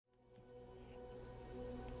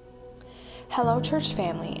Hello, church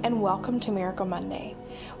family, and welcome to Miracle Monday.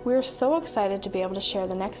 We are so excited to be able to share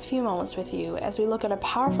the next few moments with you as we look at a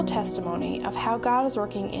powerful testimony of how God is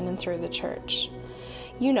working in and through the church.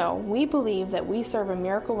 You know, we believe that we serve a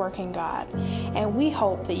miracle-working God, and we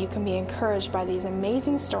hope that you can be encouraged by these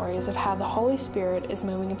amazing stories of how the Holy Spirit is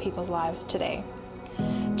moving in people's lives today.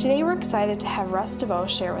 Today we're excited to have Russ DeVoe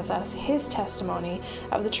share with us his testimony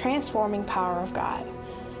of the transforming power of God,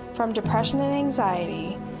 from depression and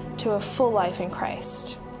anxiety to a full life in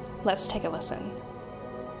Christ. Let's take a listen.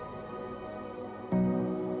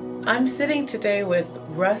 I'm sitting today with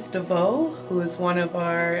Russ DeVoe, who is one of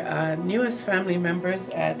our newest family members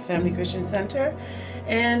at Family Christian Center,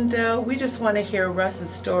 and we just want to hear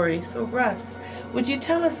Russ's story. So Russ, would you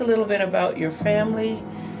tell us a little bit about your family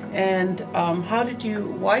and why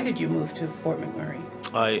did you move to Fort McMurray?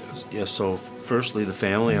 So firstly, the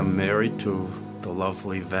family. I'm married to the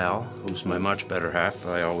lovely Val, who's my much better half,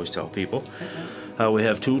 I always tell people. We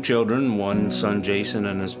have two children, one son Jason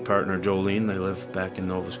and his partner Jolene. They live back in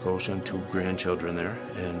Nova Scotia, and two grandchildren there,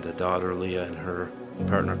 and a daughter Leah and her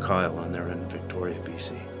partner Kyle, and they're in Victoria,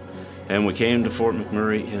 BC. And we came to Fort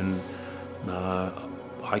McMurray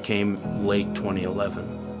I came late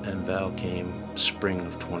 2011, and Val came spring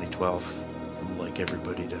of 2012, like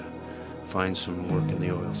everybody, to find some work in the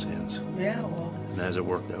oil sands. Yeah, well. And as it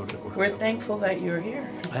worked out, it worked We're out. thankful that you're here.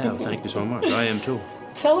 Thank you so much. I am too.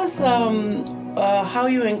 Tell us how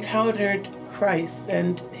you encountered Christ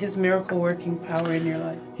and his miracle-working power in your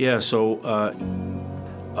life. Yeah, so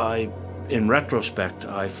in retrospect,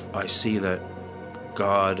 I see that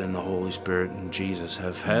God and the Holy Spirit and Jesus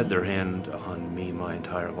have had their hand on me my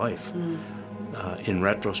entire life, in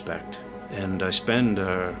retrospect. And I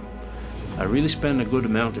really spend a good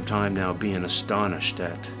amount of time now being astonished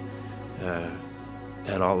at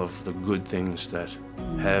all of the good things that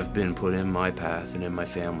have been put in my path and in my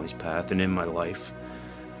family's path and in my life.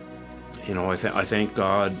 You know, I thank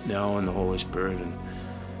God now and the Holy Spirit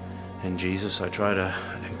and Jesus. I try to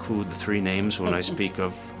include the three names when I speak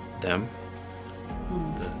of them,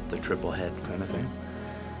 the triple head kind of thing.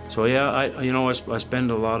 So yeah, I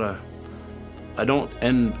spend a lot of,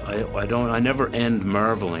 I never end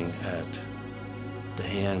marveling at the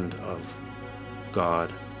hand of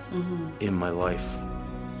God in my life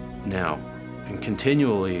now, and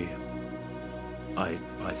continually I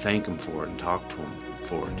thank him for it and talk to him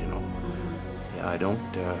for it, you know.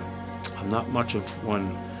 Yeah, I'm not much of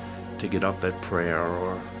one to get up at prayer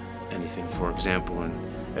or anything, for example,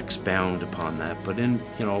 and expound upon that, but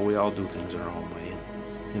we all do things in our own way,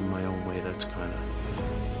 and in my own way, that's kind of,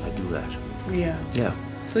 I do that. Yeah.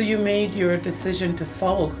 So you made your decision to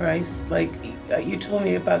follow Christ, like you told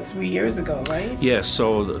me, about 3 years ago, right? Yes,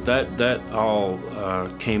 so that all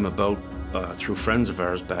came about through friends of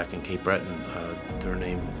ours back in Cape Breton. Their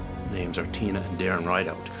names are Tina and Darren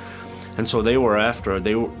Rideout, and so they were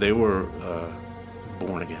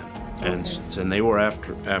born again, and they were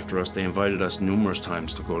after us. They invited us numerous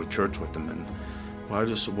times to go to church with them, and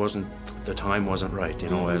the time wasn't right,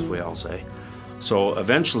 as we all say. So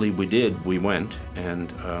eventually we went,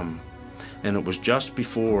 and it was just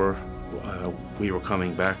before we were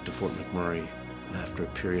coming back to Fort McMurray after a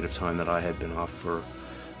period of time that I had been off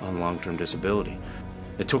on long-term disability.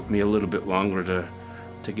 It took me a little bit longer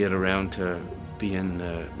to get around to being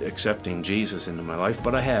accepting Jesus into my life,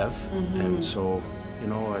 but I have, and so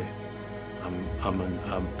I'm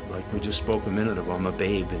like we just spoke a minute ago, I'm a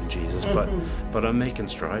babe in Jesus, but I'm making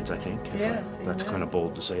strides, I think. Yes, that's kind of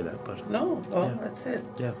bold to say that, but no, well, yeah. That's it.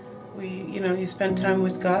 Yeah, you spend time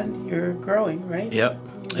with God, you're growing, right? Yeah,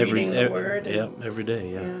 reading the Word. Yeah, every day.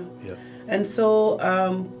 Yeah. And so,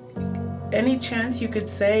 any chance you could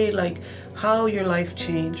say like how your life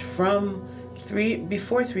changed from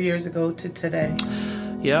before 3 years ago to today?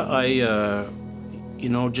 Yeah, I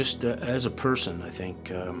just as a person, I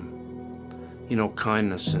think.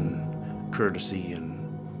 Kindness and courtesy and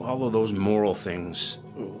all of those moral things.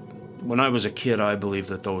 When I was a kid, I believe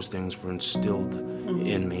that those things were instilled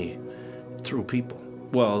in me through people.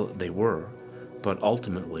 Well, they were, but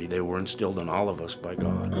ultimately they were instilled in all of us by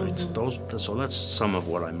God. Right? So that's some of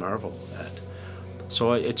what I marvel at.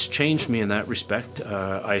 So it's changed me in that respect.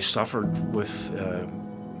 I suffered with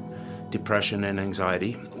depression and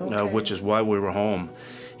anxiety, which is why we were home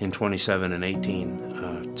in 17 and 18,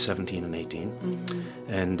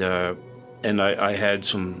 and I had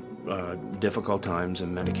some difficult times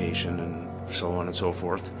and medication and so on and so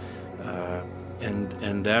forth,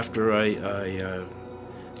 and after I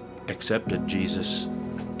accepted Jesus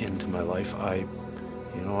into my life, I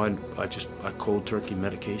cold turkey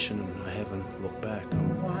medication, and I haven't looked back.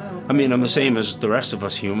 Wow. I mean, I'm the same as the rest of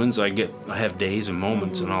us humans. I have days and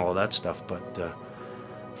moments and all of that stuff, but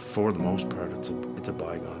for the most part, it's a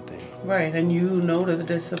bygone thing. Right, and you noted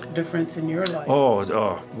the difference in your life.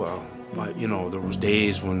 Oh, well, you know, there was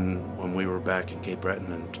days when we were back in Cape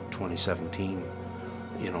Breton in 2017.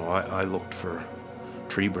 You know, I looked for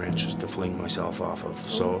tree branches to fling myself off of.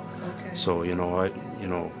 So, okay. so you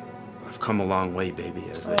know, I've come a long way, baby,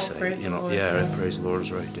 as they say. Praise You know, the Lord. yeah, praise the Lord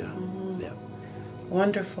is right. Yeah, yeah.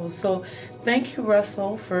 Wonderful. So, thank you,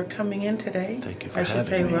 Russell, for coming in today. Thank you for I should having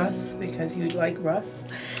say me. Russ, because you like Russ.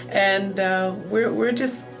 And we're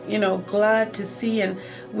just, you know, glad to see, and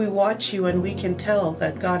we watch you and we can tell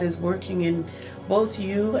that God is working in both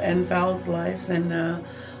you and Val's lives, and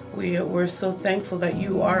we're so thankful that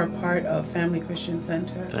you are a part of Family Christian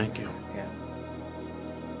Center. Thank you.